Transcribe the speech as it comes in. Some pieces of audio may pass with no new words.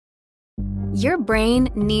Your brain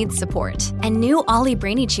needs support, and new Ollie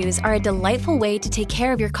Brainy Chews are a delightful way to take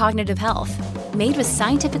care of your cognitive health. Made with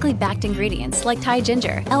scientifically backed ingredients like Thai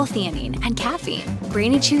ginger, L-theanine, and caffeine,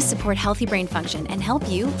 Brainy Chews support healthy brain function and help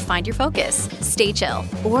you find your focus, stay chill,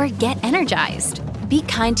 or get energized. Be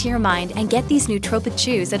kind to your mind and get these nootropic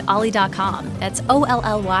chews at ollie.com. That's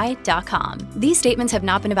OLLY.com. These statements have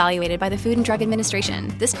not been evaluated by the Food and Drug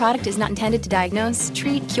Administration. This product is not intended to diagnose,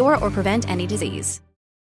 treat, cure, or prevent any disease.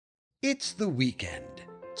 It's the weekend,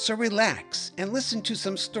 so relax and listen to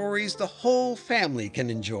some stories the whole family can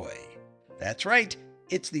enjoy. That's right,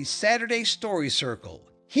 it's the Saturday Story Circle,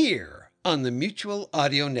 here on the Mutual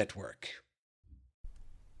Audio Network.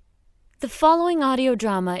 The following audio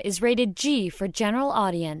drama is rated G for general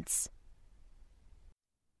audience.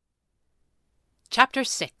 Chapter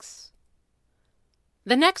 6.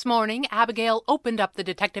 The next morning, Abigail opened up the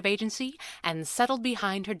detective agency and settled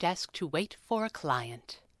behind her desk to wait for a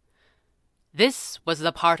client. This was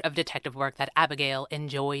the part of detective work that Abigail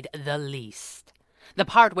enjoyed the least. The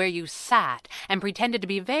part where you sat and pretended to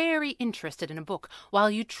be very interested in a book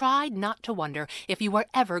while you tried not to wonder if you were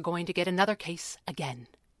ever going to get another case again.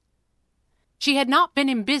 She had not been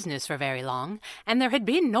in business for very long, and there had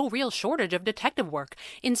been no real shortage of detective work,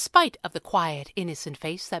 in spite of the quiet, innocent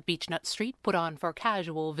face that Beechnut Street put on for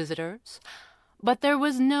casual visitors. But there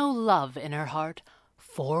was no love in her heart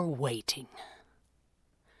for waiting.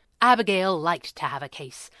 Abigail liked to have a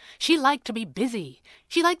case. She liked to be busy.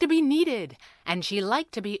 She liked to be needed. And she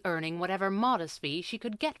liked to be earning whatever modest fee she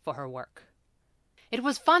could get for her work. It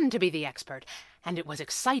was fun to be the expert, and it was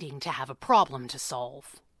exciting to have a problem to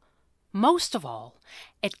solve. Most of all,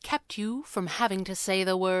 it kept you from having to say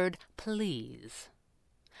the word please.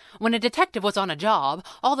 When a detective was on a job,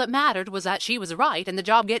 all that mattered was that she was right and the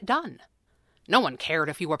job get done. No one cared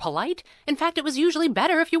if you were polite. In fact, it was usually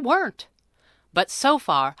better if you weren't. But so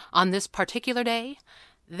far, on this particular day,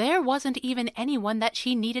 there wasn't even anyone that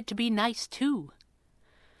she needed to be nice to.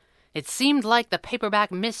 It seemed like the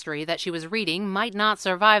paperback mystery that she was reading might not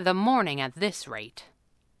survive the morning at this rate.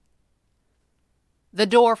 The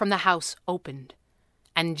door from the house opened,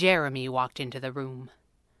 and Jeremy walked into the room.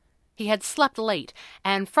 He had slept late,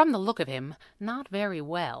 and from the look of him, not very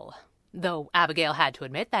well, though Abigail had to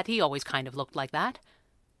admit that he always kind of looked like that.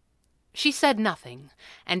 She said nothing,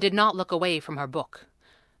 and did not look away from her book,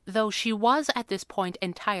 though she was at this point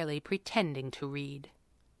entirely pretending to read.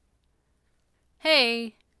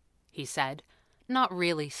 "Hey," he said, not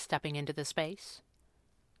really stepping into the space.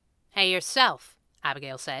 "Hey yourself,"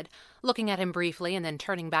 Abigail said, looking at him briefly and then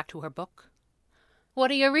turning back to her book.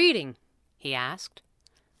 "What are you reading?" he asked.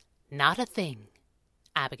 "Not a thing,"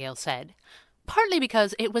 Abigail said, partly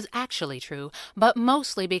because it was actually true, but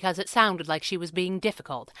mostly because it sounded like she was being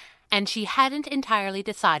difficult, and she hadn't entirely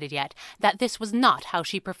decided yet that this was not how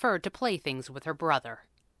she preferred to play things with her brother.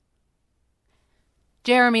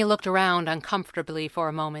 Jeremy looked around uncomfortably for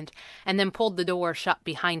a moment, and then pulled the door shut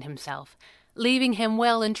behind himself, leaving him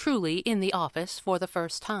well and truly in the office for the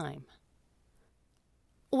first time.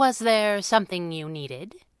 "Was there something you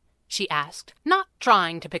needed?" she asked, not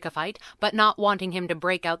trying to pick a fight, but not wanting him to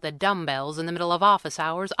break out the dumbbells in the middle of office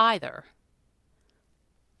hours either.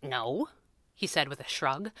 "No," he said with a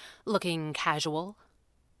shrug, looking casual.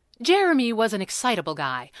 Jeremy was an excitable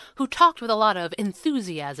guy who talked with a lot of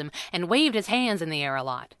enthusiasm and waved his hands in the air a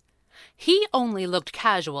lot. He only looked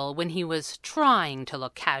casual when he was trying to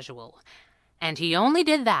look casual, and he only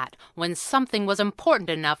did that when something was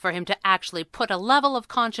important enough for him to actually put a level of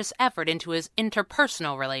conscious effort into his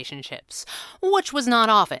interpersonal relationships, which was not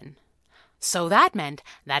often. So that meant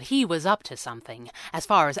that he was up to something, as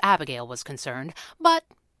far as Abigail was concerned, but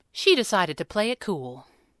she decided to play it cool.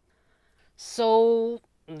 "So,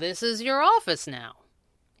 this is your office now,"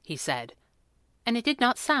 he said, and it did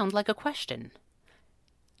not sound like a question.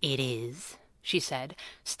 "It is," she said,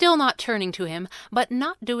 still not turning to him, but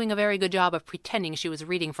not doing a very good job of pretending she was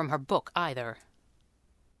reading from her book either.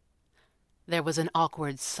 There was an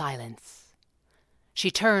awkward silence.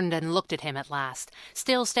 She turned and looked at him at last,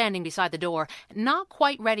 still standing beside the door, not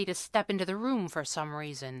quite ready to step into the room for some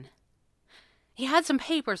reason. He had some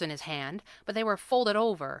papers in his hand, but they were folded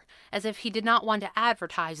over, as if he did not want to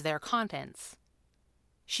advertise their contents.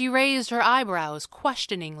 She raised her eyebrows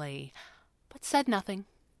questioningly, but said nothing.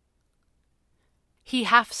 He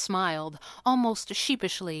half smiled, almost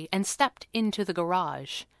sheepishly, and stepped into the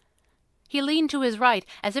garage. He leaned to his right,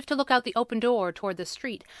 as if to look out the open door toward the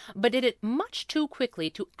street, but did it much too quickly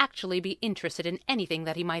to actually be interested in anything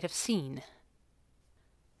that he might have seen.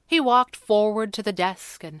 He walked forward to the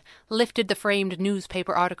desk and lifted the framed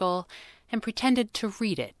newspaper article and pretended to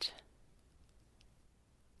read it.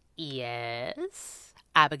 "Yes?"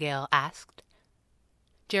 Abigail asked.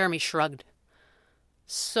 Jeremy shrugged.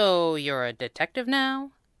 So you're a detective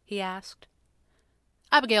now? He asked.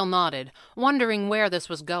 Abigail nodded, wondering where this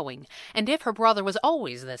was going, and if her brother was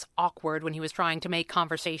always this awkward when he was trying to make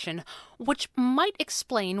conversation, which might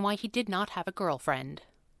explain why he did not have a girlfriend.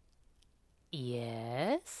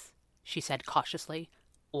 Yes, she said cautiously.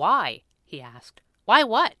 Why? He asked. Why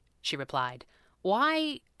what? She replied.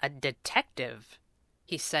 Why a detective?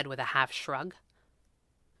 He said with a half shrug.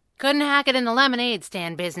 Couldn't hack it in the lemonade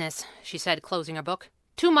stand business, she said, closing her book.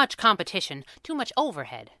 Too much competition, too much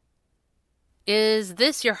overhead. Is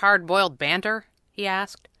this your hard-boiled banter? He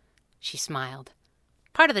asked. She smiled.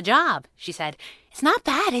 Part of the job, she said. It's not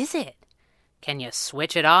bad, is it? Can you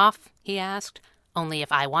switch it off? He asked. Only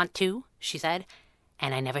if I want to, she said.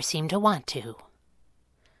 And I never seem to want to.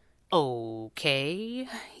 Okay,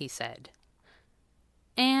 he said.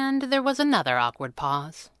 And there was another awkward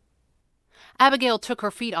pause. Abigail took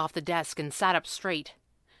her feet off the desk and sat up straight.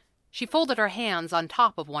 She folded her hands on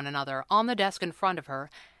top of one another on the desk in front of her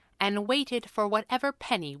and waited for whatever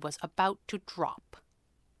penny was about to drop.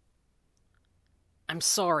 I'm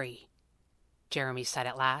sorry, Jeremy said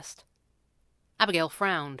at last. Abigail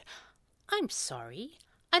frowned. I'm sorry.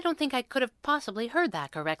 I don't think I could have possibly heard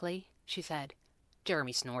that correctly, she said.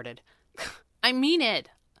 Jeremy snorted. I mean it.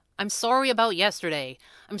 I'm sorry about yesterday.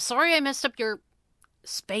 I'm sorry I messed up your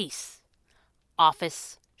space.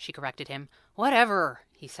 Office, she corrected him. Whatever,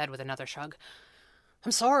 he said with another shrug.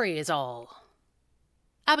 I'm sorry is all.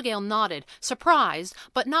 Abigail nodded, surprised,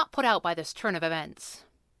 but not put out by this turn of events.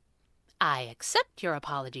 I accept your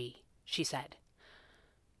apology, she said.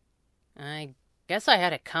 I guess I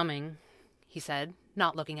had it coming, he said,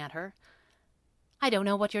 not looking at her. I don't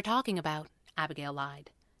know what you're talking about, Abigail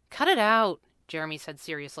lied. Cut it out, Jeremy said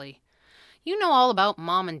seriously. You know all about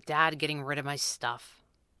Mom and Dad getting rid of my stuff.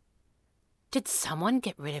 Did someone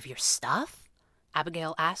get rid of your stuff?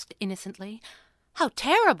 Abigail asked innocently. How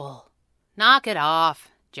terrible! Knock it off,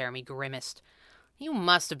 Jeremy grimaced. You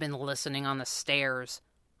must have been listening on the stairs.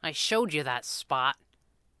 I showed you that spot.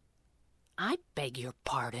 I beg your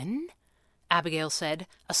pardon, Abigail said,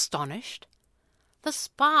 astonished. The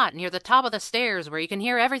spot near the top of the stairs where you can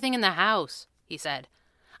hear everything in the house, he said.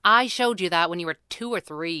 I showed you that when you were 2 or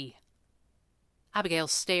 3. Abigail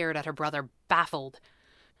stared at her brother, baffled.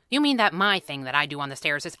 You mean that my thing that I do on the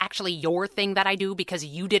stairs is actually your thing that I do because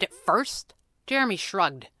you did it first? Jeremy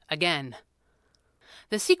shrugged again.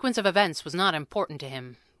 The sequence of events was not important to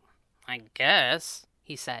him. I guess,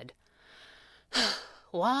 he said.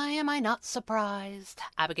 Why am I not surprised?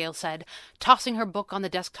 Abigail said, tossing her book on the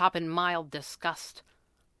desktop in mild disgust.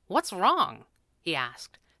 What's wrong? He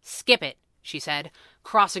asked. Skip it, she said,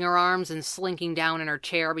 crossing her arms and slinking down in her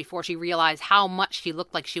chair before she realized how much she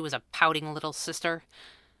looked like she was a pouting little sister.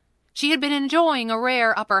 She had been enjoying a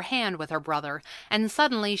rare upper hand with her brother, and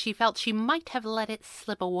suddenly she felt she might have let it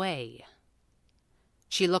slip away.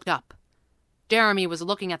 She looked up. Jeremy was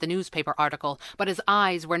looking at the newspaper article, but his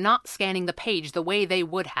eyes were not scanning the page the way they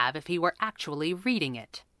would have if he were actually reading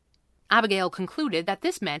it. Abigail concluded that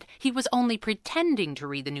this meant he was only pretending to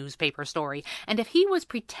read the newspaper story, and if he was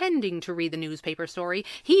pretending to read the newspaper story,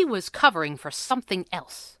 he was covering for something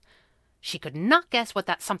else. She could not guess what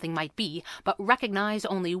that something might be, but recognized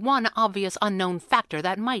only one obvious unknown factor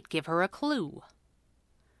that might give her a clue.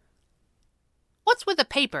 What's with the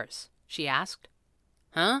papers? She asked.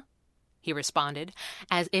 Huh? He responded,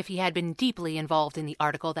 as if he had been deeply involved in the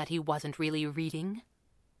article that he wasn't really reading.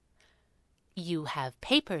 You have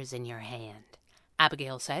papers in your hand,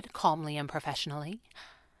 Abigail said, calmly and professionally.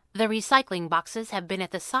 The recycling boxes have been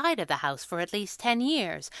at the side of the house for at least 10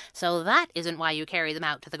 years, so that isn't why you carry them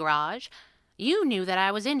out to the garage. You knew that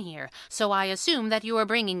I was in here, so I assumed that you were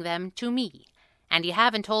bringing them to me. And you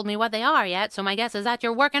haven't told me what they are yet, so my guess is that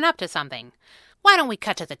you're working up to something. Why don't we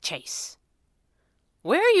cut to the chase?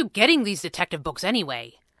 Where are you getting these detective books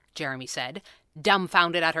anyway? Jeremy said,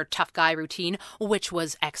 dumbfounded at her tough guy routine, which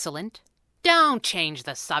was excellent. Don't change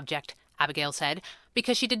the subject, Abigail said,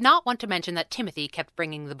 because she did not want to mention that Timothy kept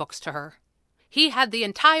bringing the books to her. He had the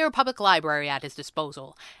entire public library at his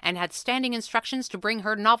disposal, and had standing instructions to bring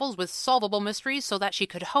her novels with solvable mysteries so that she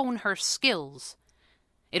could hone her skills.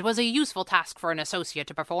 It was a useful task for an associate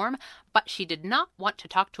to perform, but she did not want to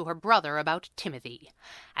talk to her brother about Timothy,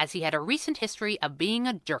 as he had a recent history of being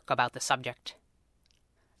a jerk about the subject.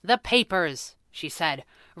 The papers, she said,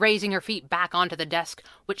 raising her feet back onto the desk,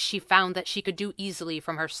 which she found that she could do easily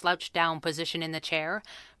from her slouched-down position in the chair,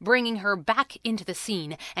 bringing her back into the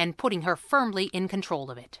scene and putting her firmly in control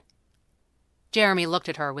of it. Jeremy looked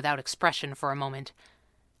at her without expression for a moment.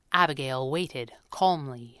 Abigail waited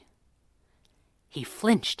calmly. He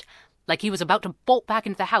flinched, like he was about to bolt back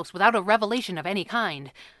into the house without a revelation of any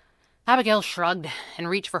kind. Abigail shrugged and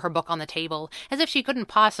reached for her book on the table, as if she couldn't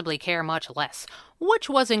possibly care much less, which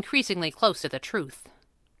was increasingly close to the truth.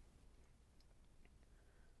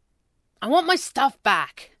 "I want my stuff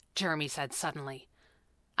back," Jeremy said suddenly.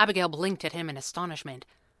 Abigail blinked at him in astonishment.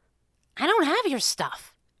 "I don't have your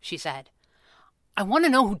stuff," she said. "I want to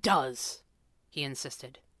know who does," he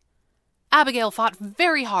insisted. Abigail fought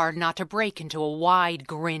very hard not to break into a wide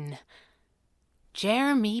grin.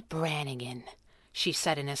 "Jeremy Brannigan," she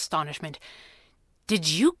said in astonishment. "Did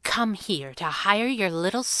you come here to hire your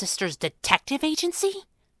little sister's detective agency?"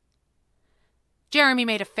 Jeremy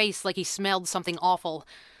made a face like he smelled something awful.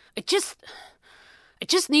 I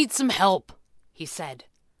just need some help," he said.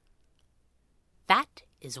 "That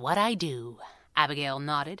is what I do," Abigail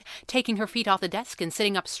nodded, taking her feet off the desk and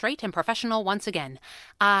sitting up straight and professional once again.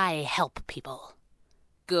 "I help people."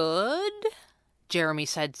 "Good," Jeremy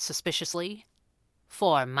said suspiciously.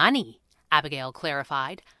 "For money," Abigail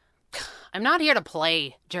clarified. "I'm not here to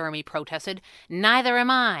play," Jeremy protested. "Neither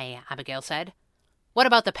am I," Abigail said. "What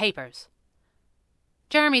about the papers?"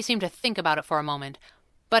 Jeremy seemed to think about it for a moment,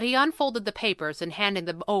 but he unfolded the papers and handed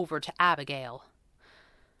them over to Abigail.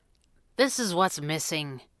 "This is what's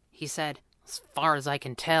missing," he said, "as far as I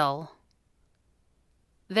can tell."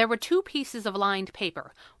 There were 2 pieces of lined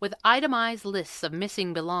paper with itemized lists of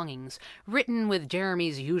missing belongings, written with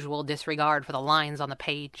Jeremy's usual disregard for the lines on the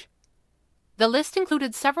page. The list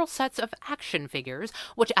included several sets of action figures,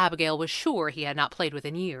 which Abigail was sure he had not played with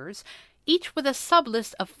in years, each with a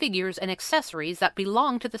sub-list of figures and accessories that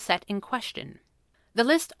belonged to the set in question. The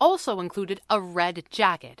list also included a red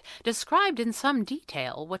jacket, described in some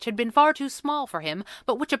detail, which had been far too small for him,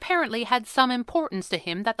 but which apparently had some importance to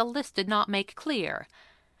him that the list did not make clear,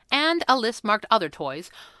 and a list marked other toys,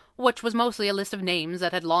 which was mostly a list of names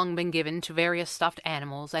that had long been given to various stuffed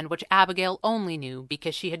animals, and which Abigail only knew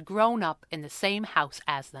because she had grown up in the same house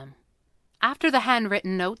as them. After the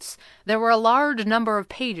handwritten notes, there were a large number of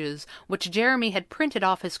pages which Jeremy had printed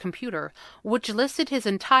off his computer, which listed his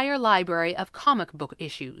entire library of comic book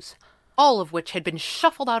issues, all of which had been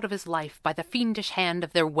shuffled out of his life by the fiendish hand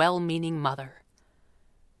of their well-meaning mother.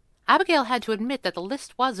 Abigail had to admit that the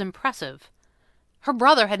list was impressive. Her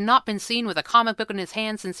brother had not been seen with a comic book in his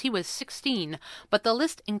hand since he was 16, but the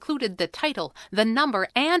list included the title, the number,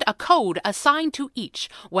 and a code assigned to each,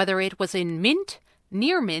 whether it was in mint,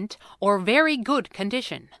 near mint, or very good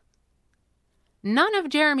condition. None of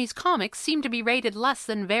Jeremy's comics seemed to be rated less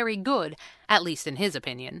than very good, at least in his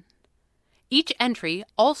opinion. Each entry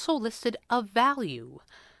also listed a value,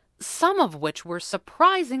 some of which were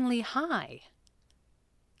surprisingly high.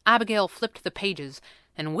 Abigail flipped the pages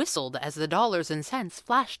and whistled as the dollars and cents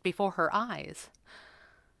flashed before her eyes.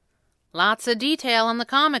 "Lots of detail on the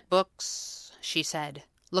comic books," she said,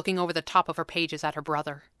 looking over the top of her pages at her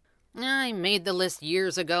brother. "I made the list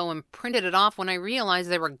years ago and printed it off when I realized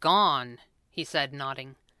they were gone," he said,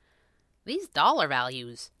 nodding. "These dollar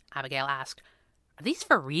values," Abigail asked, "are these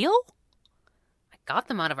for real?" "I got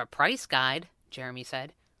them out of a price guide," Jeremy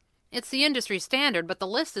said. "It's the industry standard, but the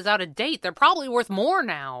list is out of date. They're probably worth more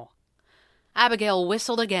now." Abigail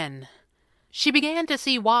whistled again. She began to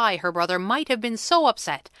see why her brother might have been so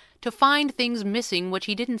upset to find things missing which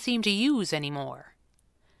he didn't seem to use anymore.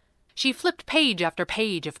 She flipped page after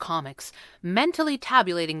page of comics, mentally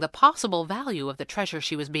tabulating the possible value of the treasure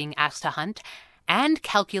she was being asked to hunt, and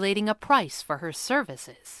calculating a price for her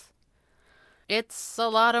services. "It's a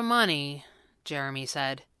lot of money," Jeremy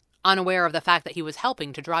said, unaware of the fact that he was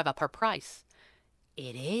helping to drive up her price.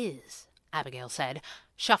 "It is," Abigail said,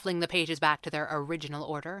 shuffling the pages back to their original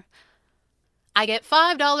order. "I get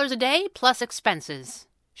 $5 a day plus expenses,"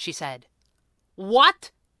 she said.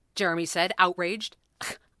 "What?" Jeremy said, outraged.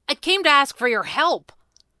 "I came to ask for your help."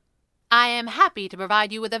 "I am happy to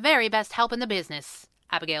provide you with the very best help in the business,"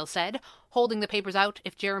 Abigail said, holding the papers out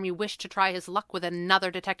if Jeremy wished to try his luck with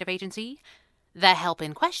another detective agency. "The help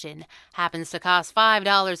in question happens to cost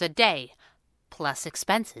 $5 a day, plus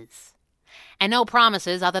expenses. And no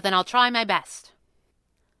promises other than I'll try my best."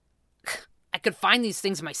 "I could find these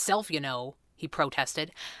things myself, you know," he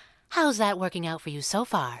protested. "How's that working out for you so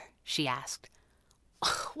far?" she asked.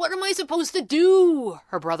 "What am I supposed to do?"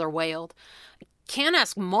 her brother wailed. "I can't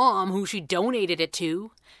ask Mom who she donated it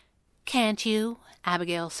to." "Can't you?"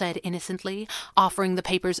 Abigail said innocently, offering the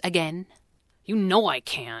papers again. "You know I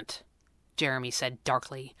can't," Jeremy said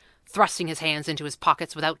darkly, thrusting his hands into his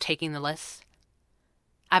pockets without taking the list.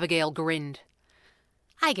 Abigail grinned.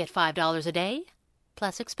 "I get $5 a day,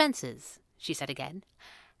 plus expenses," she said again.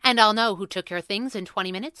 "And I'll know who took your things in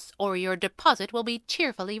 20 minutes, or your deposit will be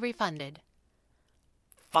cheerfully refunded."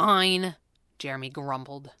 "Fine," Jeremy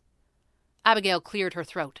grumbled. Abigail cleared her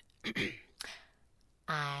throat.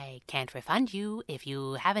 I can't refund you if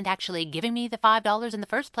you haven't actually given me the $5 in the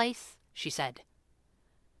first place, she said.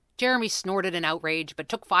 Jeremy snorted in outrage, but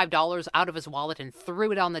took $5 out of his wallet and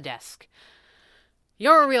threw it on the desk.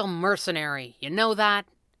 You're a real mercenary, you know that?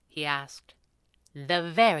 He asked. The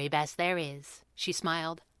very best there is, she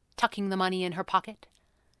smiled, tucking the money in her pocket.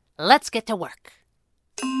 Let's get to work.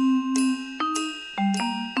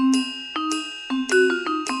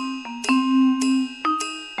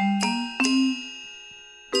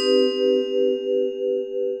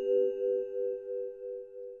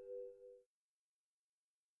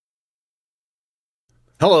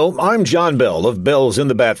 Hello, I'm John Bell of Bells in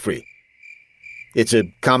the Bat Free. It's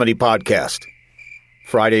a comedy podcast.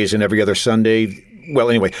 Fridays and every other Sunday. Well,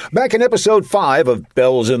 anyway, back in episode 5 of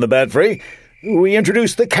Bells in the Bat Free, we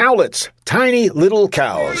introduced the cowlets, tiny little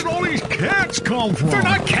cows. Where did all these cats come from? They're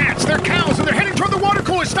not cats, they're cows, and they're heading toward the water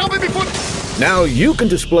cooler. Stop it before... Now you can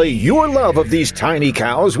display your love of these tiny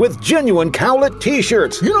cows with genuine cowlet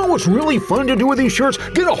t-shirts. You know what's really fun to do with these shirts?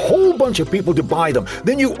 Get a whole bunch of people to buy them.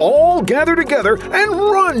 Then you all gather together and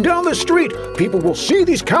run down the street. People will see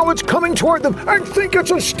these cowlets coming toward them and think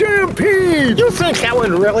it's a stampede. You think that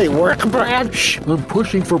would really work, Brad? Shh, I'm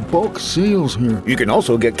pushing for bulk sales here. You can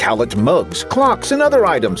also get cowlet mugs, clocks, and other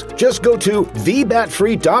items. Just go to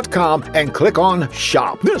thebatfree.com and click on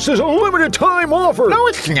Shop. This is a limited time offer. No,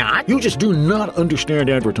 it's not. You just do not understand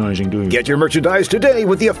advertising, do you? Get your merchandise today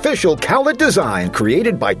with the official cowlet design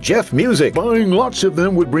created by Jeff Music. Buying lots of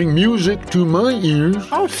them would bring music to my ears.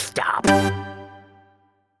 Oh, stop.